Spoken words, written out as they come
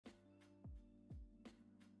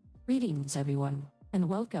Greetings, everyone, and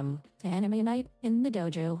welcome to Anime Night in the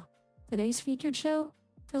Dojo. Today's featured show,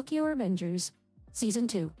 Tokyo Revengers, Season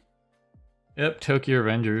 2. Yep, Tokyo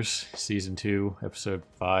Revengers, Season 2, Episode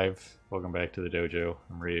 5. Welcome back to the dojo.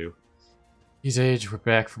 I'm Ryu. He's Age. We're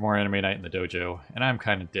back for more Anime Night in the dojo, and I'm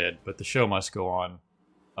kind of dead, but the show must go on.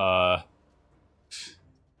 What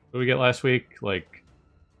did we get last week? Like,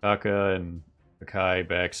 Taka and Akai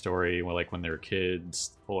backstory, well, like when they were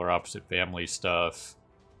kids, polar opposite family stuff.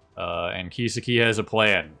 And Kiseki has a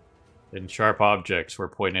plan. And sharp objects were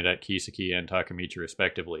pointed at Kiseki and Takamichi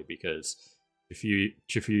respectively, because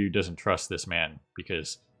Chifu doesn't trust this man,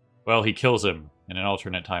 because, well, he kills him in an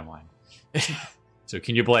alternate timeline. So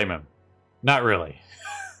can you blame him? Not really.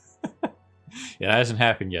 It hasn't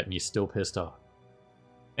happened yet, and he's still pissed off.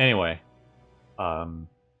 Anyway,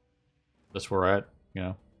 that's where we're at, you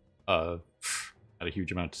know. Not a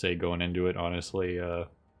huge amount to say going into it, honestly.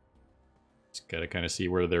 Just gotta kind of see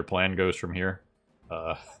where their plan goes from here.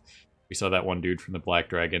 We saw that one dude from the Black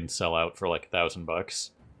Dragon sell out for like $1,000.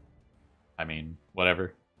 I mean,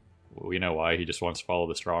 whatever. We know why. He just wants to follow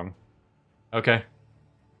the strong. Okay.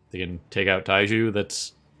 They can take out Taiju.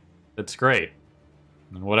 That's great.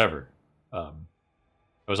 And whatever. I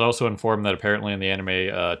was also informed that apparently in the anime,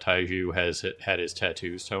 Taiju has had his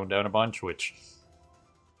tattoos toned down a bunch, which...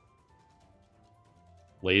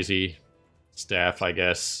 lazy staff, I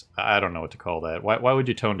guess. I don't know what to call that. Why would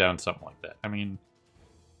you tone down something like that? I mean...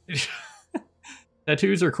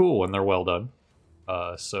 tattoos are cool when they're well done.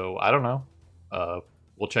 So, I don't know.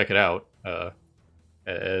 We'll check it out.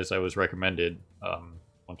 As I was recommended,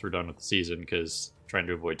 once we're done with the season, because trying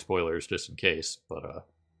to avoid spoilers just in case. But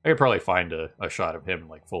I could probably find a shot of him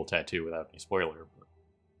like full tattoo without any spoiler. But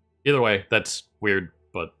either way, that's weird,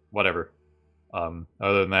 but whatever.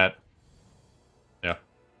 Other than that, yeah.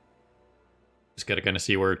 Just gotta kind of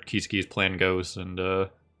see where Kiseki's plan goes and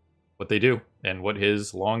what they do and what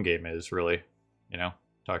his long game is, really. You know,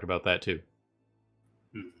 talk about that too.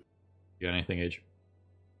 You got anything, Age?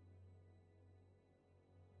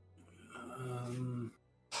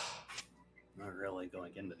 Not really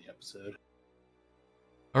going into the episode.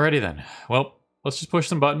 Alrighty then. Well, let's just push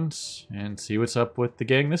some buttons and see what's up with the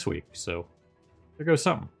gang this week. So, there goes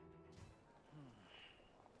something.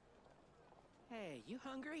 Hey, you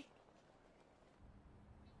hungry?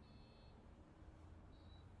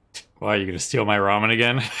 Why, you gonna steal my ramen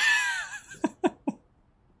again?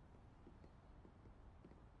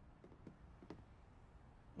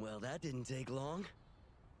 Well, that didn't take long.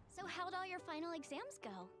 So how'd all your final exams go?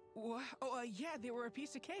 Yeah, they were a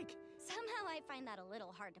piece of cake. Somehow I find that a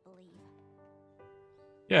little hard to believe.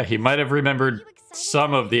 Yeah, he might have remembered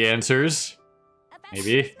some of the answers. About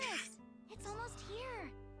Maybe. Christmas. It's almost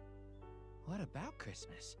here. What about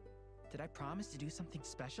Christmas? Did I promise to do something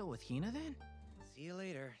special with Hina then? See you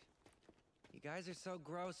later. You guys are so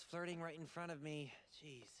gross flirting right in front of me.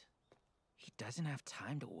 Jeez. He doesn't have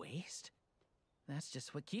time to waste? That's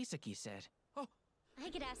just what Kiseki said. Oh, I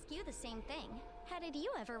could ask you the same thing. How did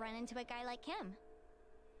you ever run into a guy like him?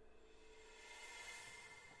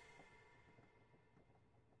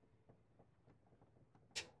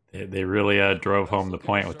 They really drove home the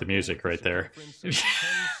point with the music right there. 10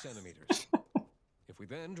 centimeters. If we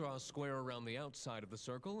then draw a square around the outside of the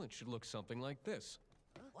circle, it should look something like this.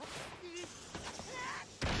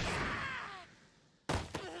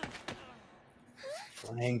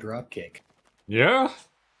 Flying dropkick. Yeah?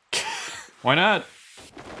 Why not?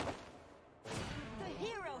 The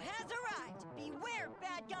hero has arrived! Beware,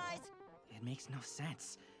 bad guys! it makes no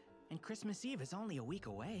sense. And Christmas Eve is only a week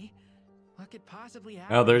away. What could possibly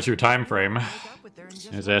happen? Well, there's your time frame. Wake up with her in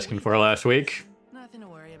just I was 1 asking week. for last week. Nothing to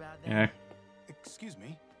worry about there. Yeah. Excuse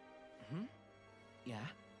me. Yeah?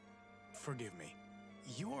 Forgive me.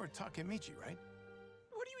 You're Takemichi, right?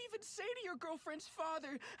 What do you even say to your girlfriend's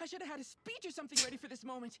father? I should have had a speech or something ready for this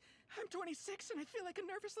moment. I'm 26 and I feel like a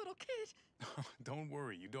nervous little kid. Don't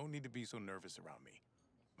worry. You don't need to be so nervous around me.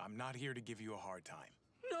 I'm not here to give you a hard time.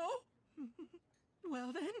 No?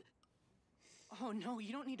 Well then. Oh no,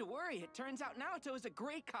 you don't need to worry. It turns out Naoto is a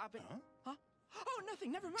great cop and... Huh? Oh,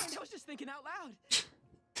 nothing. Never mind. I was just thinking out loud.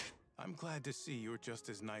 I'm glad to see you're just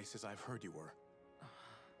as nice as I've heard you were.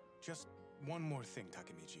 Just one more thing,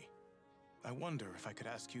 Takemichi. I wonder if I could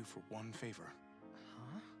ask you for one favor.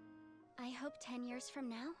 Huh? I hope 10 years from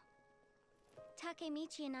now,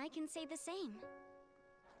 Takemichi and I can say the same.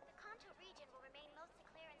 The Kanto region will remain mostly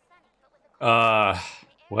clear and sunny, but with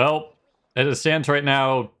the Well, as it stands right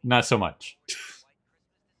now, not so much.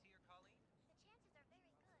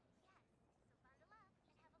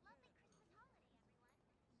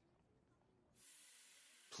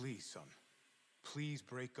 Please, son. Please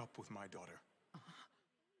break up with my daughter.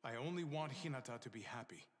 I only want Hinata to be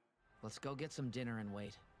happy. Let's go get some dinner and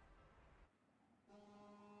wait.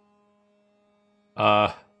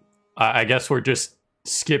 I guess we're just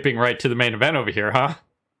skipping right to the main event over here, huh?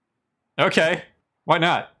 Okay, why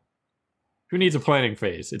not? Who needs a planning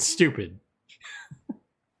phase? It's stupid.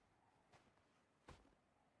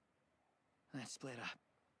 Let's split up.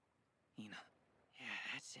 Yeah,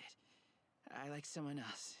 that's it. I like someone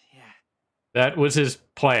else, yeah. That was his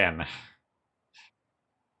plan.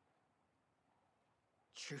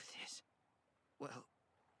 Truth is, well,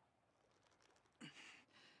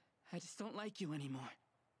 I just don't like you anymore.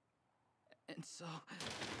 And so...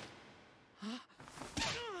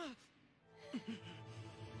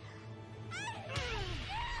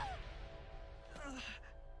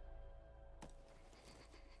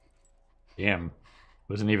 Damn.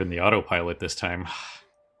 Wasn't even the autopilot this time.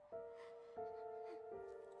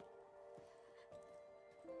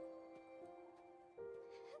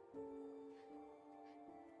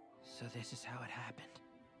 So this is how it happened.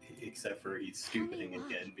 Except for he's stupiding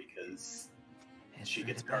again because she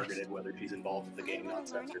gets targeted whether she's involved with the gang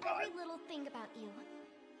nonsense or not. Every little thing about you.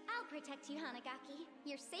 I'll protect you, Hanagaki.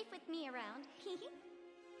 You're safe with me around.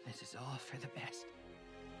 This is all for the best.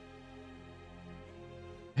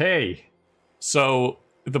 Hey, so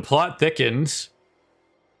the plot thickens.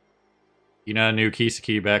 Hina knew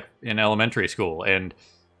Kisaki back in elementary school, and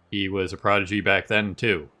he was a prodigy back then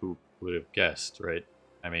too. Who would have guessed, right?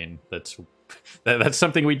 I mean, that's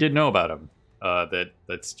something we did know about him.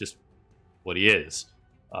 That's just what he is.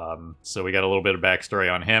 So we got a little bit of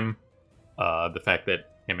backstory on him. The fact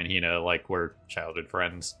that him and Hina, like, were childhood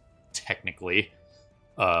friends, technically.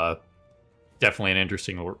 Definitely an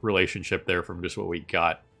interesting relationship there from just what we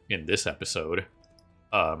got in this episode.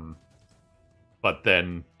 But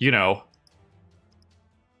then, you know,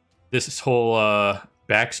 this whole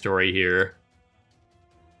backstory here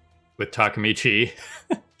with Takemichi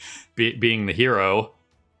being the hero.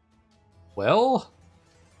 Well,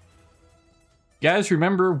 guys,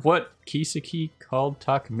 remember what Kisaki called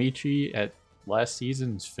Takemichi at last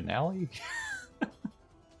season's finale?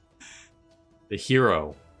 The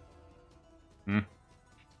hero.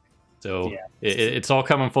 So yeah. It's all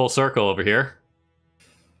coming full circle over here.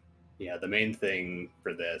 Yeah, the main thing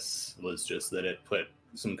for this was just that it put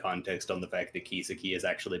some context on the fact that Kisaki has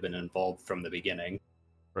actually been involved from the beginning.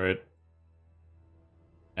 Right.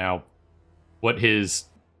 Now, what his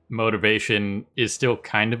motivation is still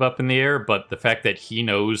kind of up in the air, but the fact that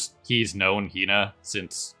he's known Hina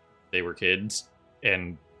since they were kids,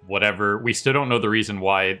 and whatever, we still don't know the reason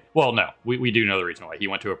why. Well, no, we do know the reason why. He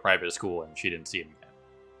went to a private school and she didn't see him again.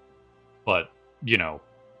 But, you know,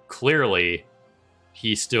 clearly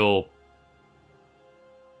he still,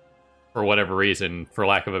 for whatever reason, for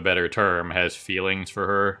lack of a better term, has feelings for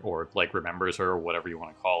her, or like remembers her, or whatever you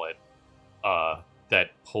want to call it,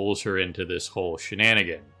 that pulls her into this whole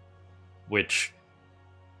shenanigan, which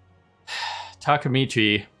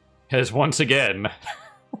Takemichi has once again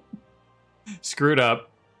screwed up.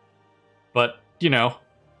 But, you know,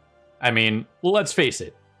 I mean, let's face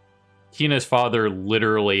it, Hina's father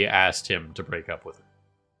literally asked him to break up with her.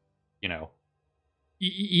 You know,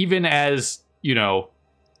 even as, you know,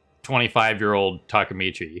 25-year-old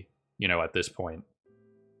Takemichi, you know, at this point,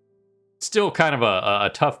 still kind of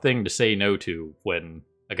a tough thing to say no to when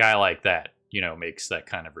a guy like that, you know, makes that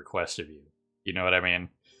kind of request of you. You know what I mean?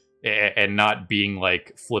 And not being,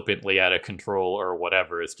 like, flippantly out of control or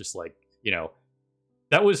whatever. It's just like, you know,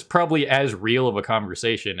 that was probably as real of a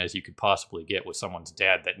conversation as you could possibly get with someone's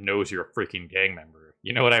dad that knows you're a freaking gang member.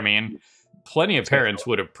 You know what I mean? Plenty of parents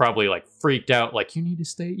would have probably, like, freaked out, like, you need to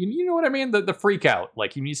stay, you know what I mean? The freak out,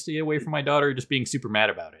 like, you need to stay away from my daughter, just being super mad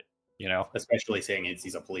about it, you know? Especially saying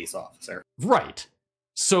he's a police officer. Right.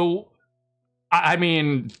 So, I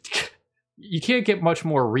mean, you can't get much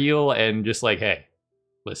more real and just like, hey,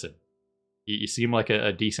 listen, you seem like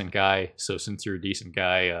a decent guy, so since you're a decent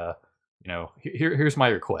guy, you know, here's my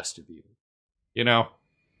request of you. You know,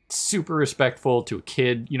 super respectful to a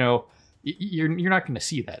kid, you know, you're not going to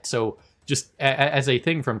see that. So just as a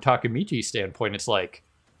thing from Takemichi's standpoint, it's like,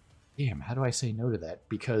 damn, how do I say no to that?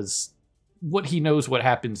 Because what he knows what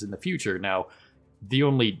happens in the future. Now, the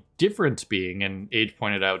only difference being, and Age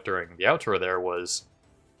pointed out during the outro there, was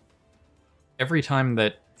every time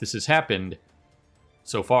that this has happened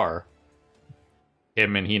so far,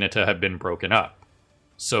 him and Hinata have been broken up.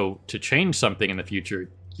 So to change something in the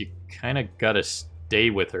future, you kind of gotta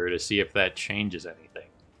stay with her to see if that changes anything.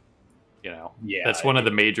 You know, yeah, that's one of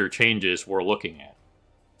the major changes we're looking at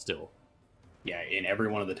still. Yeah, in every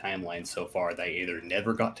one of the timelines so far, they either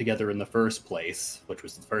never got together in the first place, which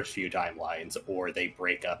was the first few timelines, or they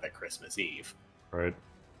break up at Christmas Eve. Right.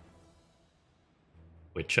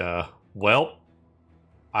 Which, well,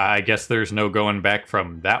 I guess there's no going back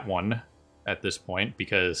from that one at this point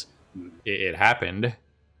because it happened.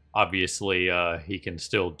 Obviously, he can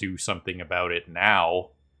still do something about it now,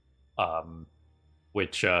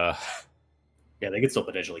 which, Yeah, they could still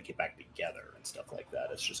potentially get back together and stuff like that.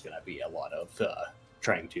 It's just going to be a lot of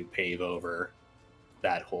trying to pave over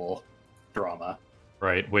that whole drama.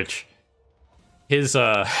 right, which his,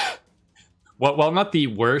 while not the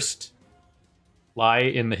worst lie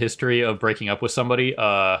in the history of breaking up with somebody,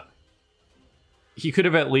 he could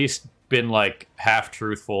have at least been, like, half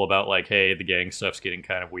truthful about, like, hey, the gang stuff's getting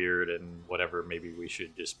kind of weird and whatever, maybe we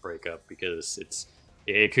should just break up because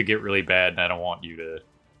it could get really bad and I don't want you to,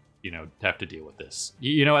 have to deal with this.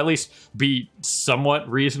 At least be somewhat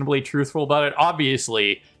reasonably truthful about it.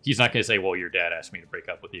 Obviously, he's not going to say, well, your dad asked me to break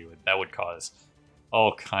up with you, and that would cause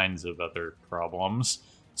all kinds of other problems.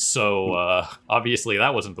 So, obviously,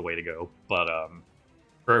 that wasn't the way to go. But,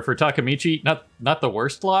 for Takemichi, not the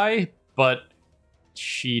worst lie, but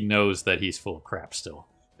she knows that he's full of crap still.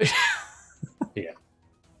 Yeah.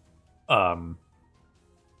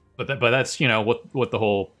 But that's, what the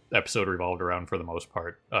whole episode revolved around for the most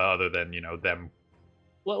part, other than, them.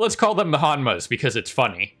 Let's call them the Hanmas because it's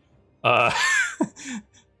funny.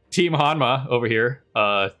 Team Hanma over here,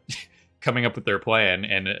 coming up with their plan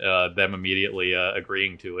and them immediately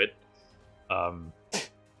agreeing to it.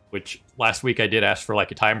 Which last week I did ask for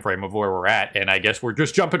like a time frame of where we're at, and I guess we're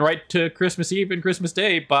just jumping right to Christmas Eve and Christmas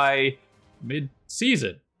Day by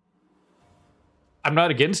mid-season. I'm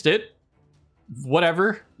not against it.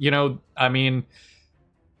 Whatever. I mean,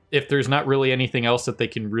 if there's not really anything else that they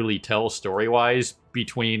can really tell story-wise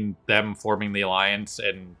between them forming the alliance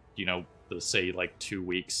and, let's say like 2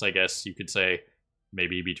 weeks, I guess you could say,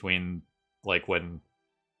 maybe between like when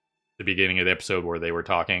the beginning of the episode where they were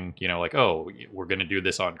talking, like, oh, we're going to do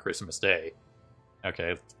this on Christmas Day.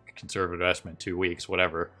 Okay, conservative estimate, 2 weeks,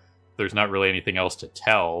 whatever. If there's not really anything else to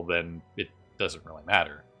tell, then it doesn't really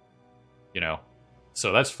matter.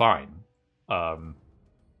 So that's fine. And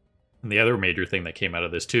the other major thing that came out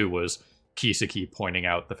of this too was Kisaki pointing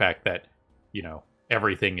out the fact that,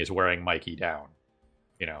 everything is wearing Mikey down.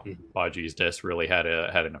 Baji's death really had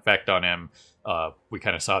an effect on him. We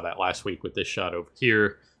kind of saw that last week with this shot over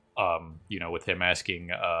here. With him asking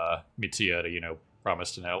Mitsuya to,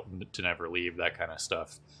 promise to never leave, that kind of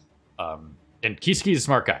stuff. And Kisaki's a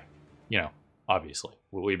smart guy, obviously.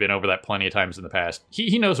 We've been over that plenty of times in the past.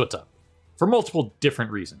 He knows what's up for multiple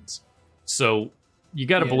different reasons. So you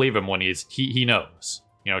got to believe him when he knows.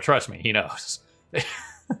 Trust me, he knows.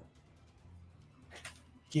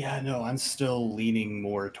 Yeah, no, I'm still leaning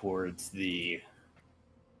more towards the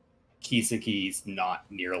Kisaki's not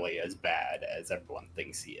nearly as bad as everyone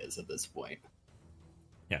thinks he is at this point.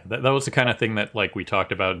 Yeah, that was the kind of thing that like we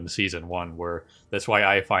talked about in season 1, where that's why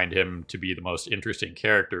I find him to be the most interesting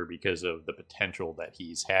character, because of the potential that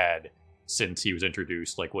he's had since he was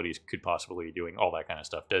introduced, like what he could possibly be doing, all that kind of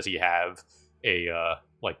stuff. Does he have a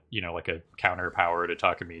like a counter power to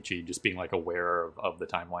Takemichi, just being like aware of the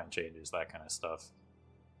timeline changes, that kind of stuff.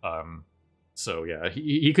 So yeah,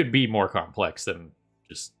 he could be more complex than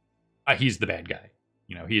just he's the bad guy.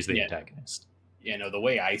 He's the antagonist. The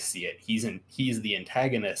way I see it, he's the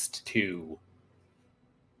antagonist to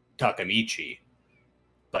Takemichi,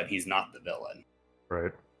 but he's not the villain.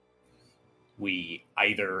 Right. We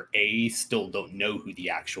either A, still don't know who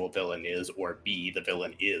the actual villain is, or B, the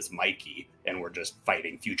villain is Mikey, and we're just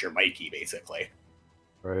fighting future Mikey, basically.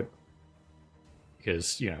 Right.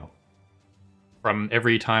 Because, from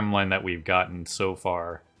every timeline that we've gotten so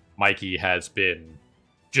far, Mikey has been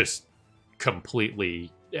just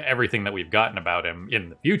completely everything that we've gotten about him. In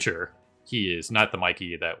the future, he is not the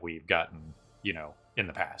Mikey that we've gotten, in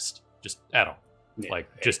the past, just at all. Yeah,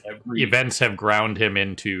 events have ground him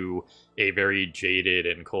into a very jaded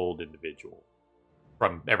and cold individual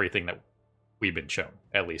from everything that we've been shown,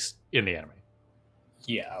 at least in the anime.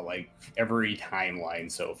 Yeah, like every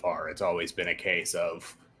timeline so far, it's always been a case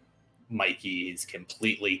of Mikey's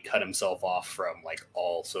completely cut himself off from like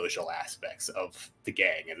all social aspects of the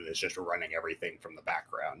gang and is just running everything from the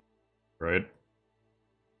background. Right.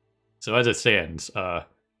 So as it stands,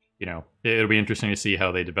 it'll be interesting to see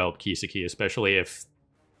how they develop Kisaki, especially if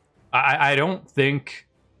I don't think,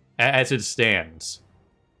 as it stands,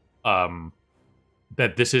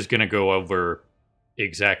 that this is going to go over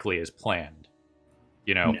exactly as planned.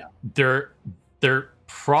 No. They're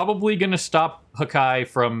probably going to stop Hakai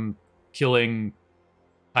from killing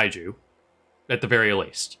Kaiju, at the very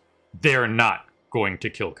least. They're not going to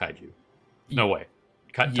kill Kaiju. No way.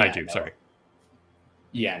 Kaiju, no. Sorry.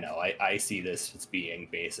 Yeah, no, I see this as being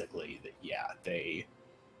basically that,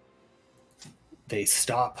 they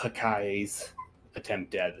stop Hakai's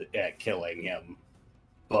attempt at killing him,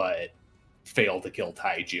 but fail to kill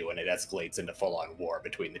Taiju, and it escalates into full-on war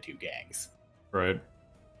between the two gangs. Right.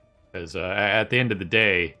 Because at the end of the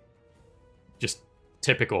day, just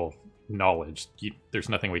typical knowledge. There's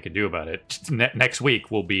nothing we can do about it. Next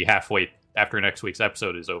week, we'll be halfway... After next week's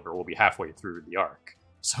episode is over, we'll be halfway through the arc.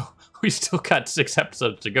 So we still got 6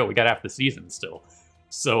 episodes to go. We got half the season still.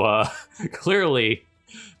 So clearly,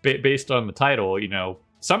 based on the title, you know,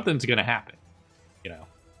 something's going to happen. You know,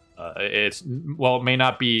 it may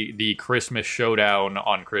not be the Christmas showdown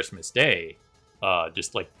on Christmas Day,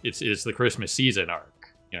 just like it's the Christmas season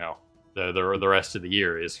arc. You know, the rest of the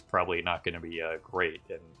year is probably not going to be great.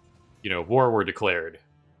 And you know, war were declared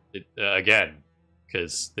again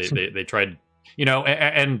because they tried. You know,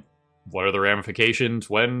 and what are the ramifications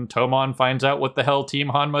when Tomon finds out what the hell Team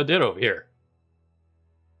Hanma did over here?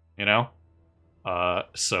 You know,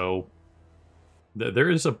 so there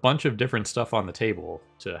is a bunch of different stuff on the table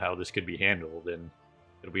to how this could be handled, and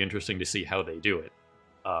it'll be interesting to see how they do it.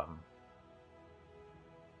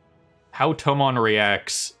 How Tomon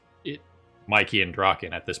reacts, Mikey and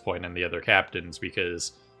Draken at this point, and the other captains,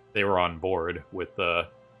 because they were on board with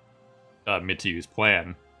Mitsu's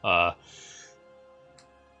plan. How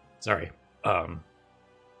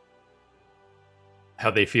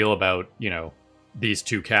they feel about, you know, these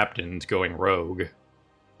two captains going rogue,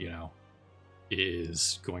 you know,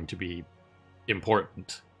 is going to be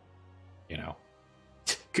important. You know,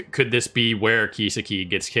 could this be where Kiseki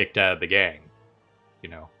gets kicked out of the gang? You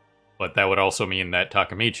know, but that would also mean that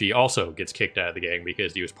Takemichi also gets kicked out of the gang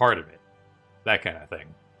because he was part of it. That kind of thing.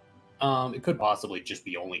 It could possibly just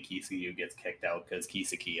be only Kiseki who gets kicked out because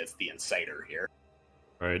Kiseki is the insider here.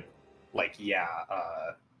 Right. Like,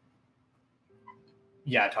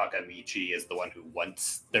 Takemichi is the one who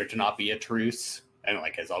wants there to not be a truce and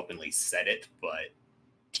like has openly said it, but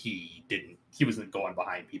he wasn't going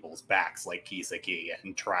behind people's backs like Kiseki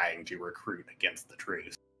and trying to recruit against the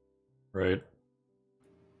truce. Right.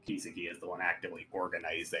 Kiseki is the one actively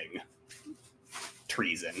organizing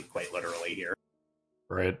treason, quite literally here.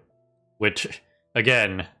 Right. Which,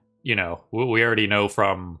 again, you know, we already know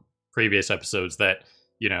from previous episodes that,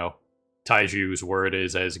 you know, Taiju's word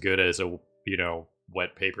is as good as a, you know,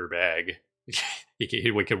 wet paper bag.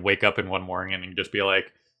 We could wake up in one morning and just be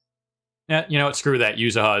like, yeah, you know what, screw that.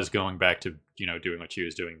 Yuzaha is going back to, you know, doing what she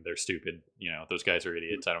was doing. They're stupid. You know, those guys are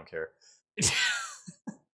idiots. I don't care.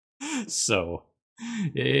 So,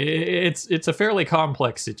 it's a fairly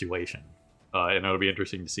complex situation. And it'll be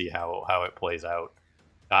interesting to see how it plays out.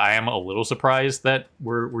 I am a little surprised that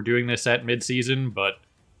we're doing this at mid-season, but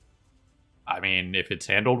I mean, if it's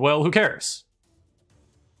handled well, who cares?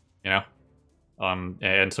 You know?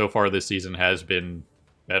 And so far this season has been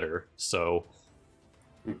better, so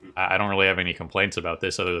I don't really have any complaints about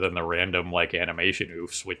this other than the random, like, animation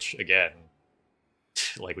oofs, which, again,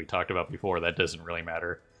 like we talked about before, that doesn't really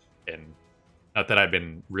matter. And not that I've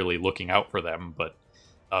been really looking out for them, but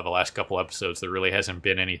the last couple episodes, there really hasn't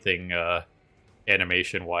been anything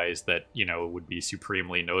animation-wise that, you know, would be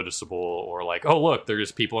supremely noticeable, or like, oh, look,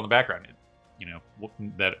 there's people in the background, you know,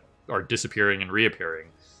 that are disappearing and reappearing.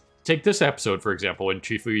 Take this episode, for example, when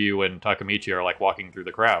Chifuyu and Takemichi are, like, walking through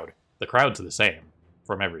the crowd. The crowd's the same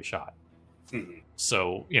from every shot. Mm-hmm.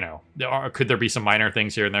 So, you know, could there be some minor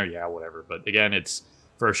things here and there? Yeah, whatever. But again, it's,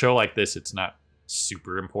 for a show like this, it's not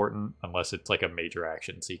super important unless it's, like, a major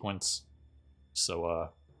action sequence. So,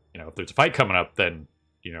 you know, if there's a fight coming up, then,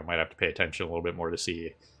 you know, might have to pay attention a little bit more to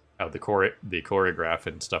see how the choreograph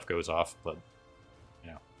and stuff goes off. But,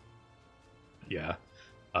 you know, yeah.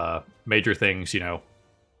 Major things, you know,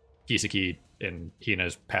 Kiseki and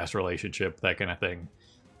Hina's past relationship, that kind of thing.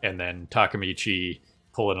 And then Takemichi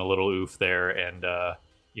pulling a little oof there. And,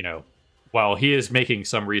 you know, while he is making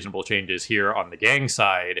some reasonable changes here on the gang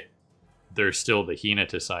side, there's still the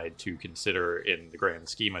Hinata side to consider in the grand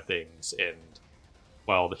scheme of things. And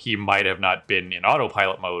while he might have not been in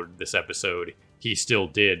autopilot mode this episode, he still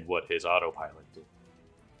did what his autopilot did.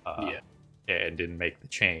 And didn't make the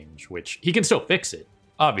change, which he can still fix it,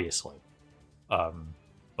 obviously.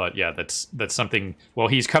 But yeah, that's something. Well,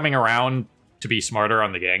 he's coming around to be smarter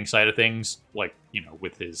on the gang side of things, like, you know,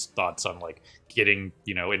 with his thoughts on, like, getting,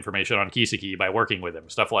 you know, information on Kiseki by working with him,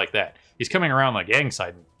 stuff like that. He's coming around on the gang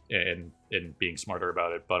side and being smarter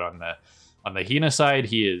about it. But on the Hina side,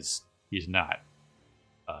 he's not.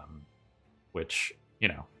 Which, you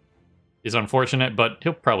know, is unfortunate, but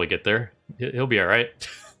he'll probably get there. He'll be all right.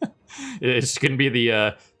 It's going to be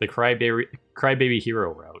the crybaby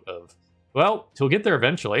hero route of, well, he'll get there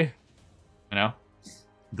eventually, you know?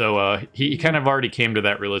 Though he kind of already came to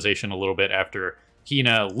that realization a little bit after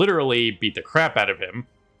Hina literally beat the crap out of him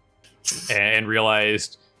and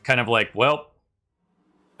realized kind of like, well,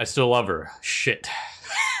 I still love her. Shit.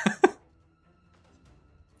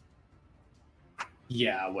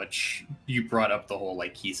 Yeah, which you brought up the whole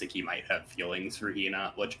like Kiseki might have feelings for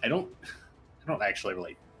Hina, which I don't actually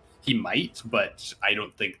really. He might, but I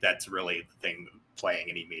don't think that's really the thing playing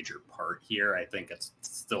any major part here. I think it's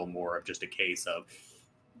still more of just a case of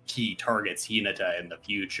he targets Hinata in the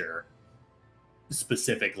future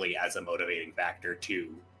specifically as a motivating factor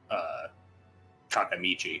to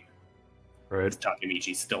Takemichi. Right.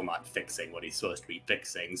 Takemichi's still not fixing what he's supposed to be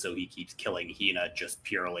fixing, so he keeps killing Hina just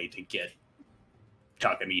purely to get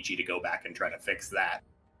Takemichi to go back and try to fix that.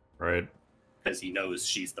 Right. Because he knows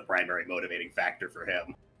she's the primary motivating factor for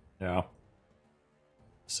him. Yeah.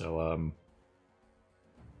 So,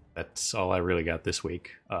 that's all I really got this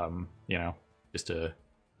week. You know, just a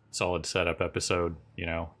solid setup episode, you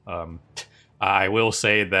know. I will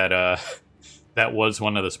say that, that was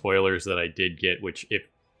one of the spoilers that I did get, which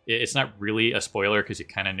it's not really a spoiler because you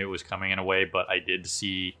kind of knew it was coming in a way, but I did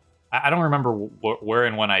see, I don't remember where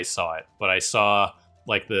and when I saw it, but I saw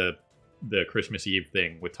like the Christmas Eve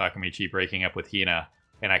thing with Takemichi breaking up with Hina,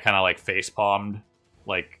 and I kind of like face palmed,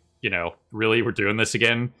 like, you know, really, we're doing this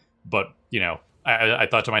again? But, you know, I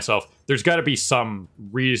thought to myself, there's got to be some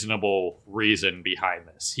reasonable reason behind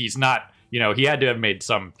this. He's not, you know, he had to have made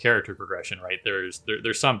some character progression, right? There's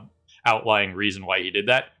some outlying reason why he did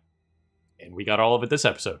that, and we got all of it this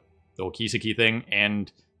episode. The whole Kiseki thing,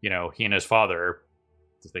 and, you know, Hina's father,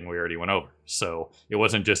 the thing we already went over. So it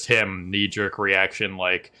wasn't just him knee-jerk reaction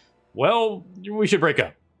like, well, we should break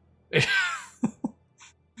up.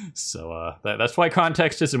 So that's why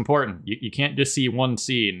context is important. You can't just see one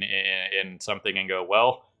scene in something and go,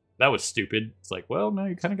 well, that was stupid. It's like, well, no,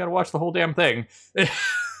 you kind of got to watch the whole damn thing.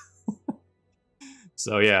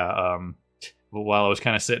 So yeah, while I was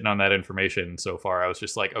kind of sitting on that information so far, I was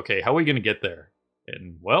just like, okay, how are we going to get there?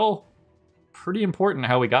 And, well, pretty important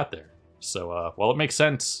how we got there. So, well, it makes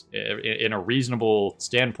sense in a reasonable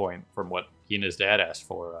standpoint from what Hina's dad asked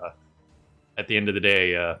for. At the end of the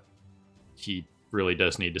day, he really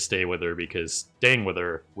does need to stay with her because staying with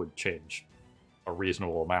her would change a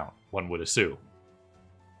reasonable amount, one would assume,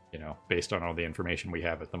 you know, based on all the information we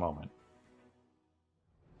have at the moment.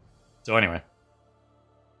 So anyway,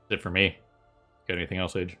 that's it for me. Got anything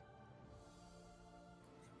else, Age?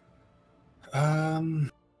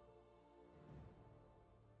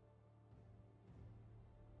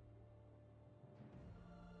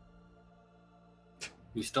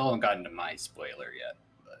 We still haven't gotten to my spoiler yet,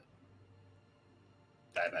 but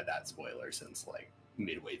I've had that spoiler since like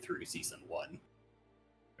midway through season 1.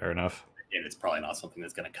 Fair enough. And it's probably not something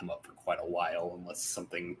that's going to come up for quite a while unless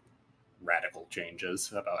something radical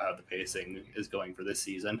changes about how the pacing is going for this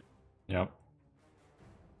season. Yep.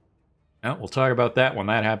 Yeah, we'll talk about that when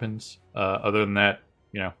that happens. Other than that,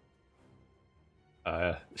 you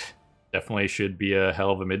know, definitely should be a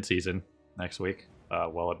hell of a mid-season next week.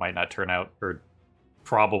 Well, it might not turn out, or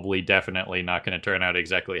probably definitely not going to turn out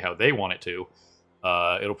exactly how they want it to.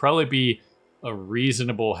 It'll probably be a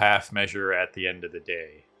reasonable half measure at the end of the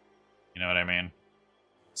day. You know what I mean?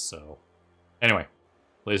 So, anyway,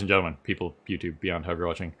 ladies and gentlemen, people of YouTube beyond, however you're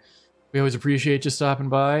watching, we always appreciate you stopping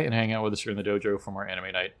by and hanging out with us here in the dojo from our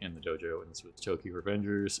anime night in the dojo. And this was Tokyo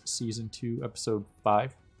Revengers Season 2, Episode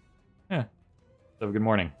 5. Yeah. Have a good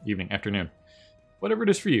morning, evening, afternoon. Whatever it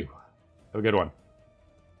is for you. Have a good one.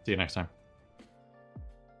 See you next time.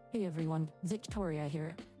 Hey everyone, Victoria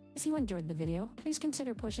here. If you enjoyed the video, please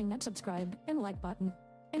consider pushing that subscribe and like button.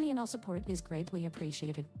 Any and all support is greatly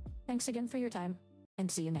appreciated. Thanks again for your time,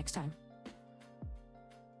 and see you next time.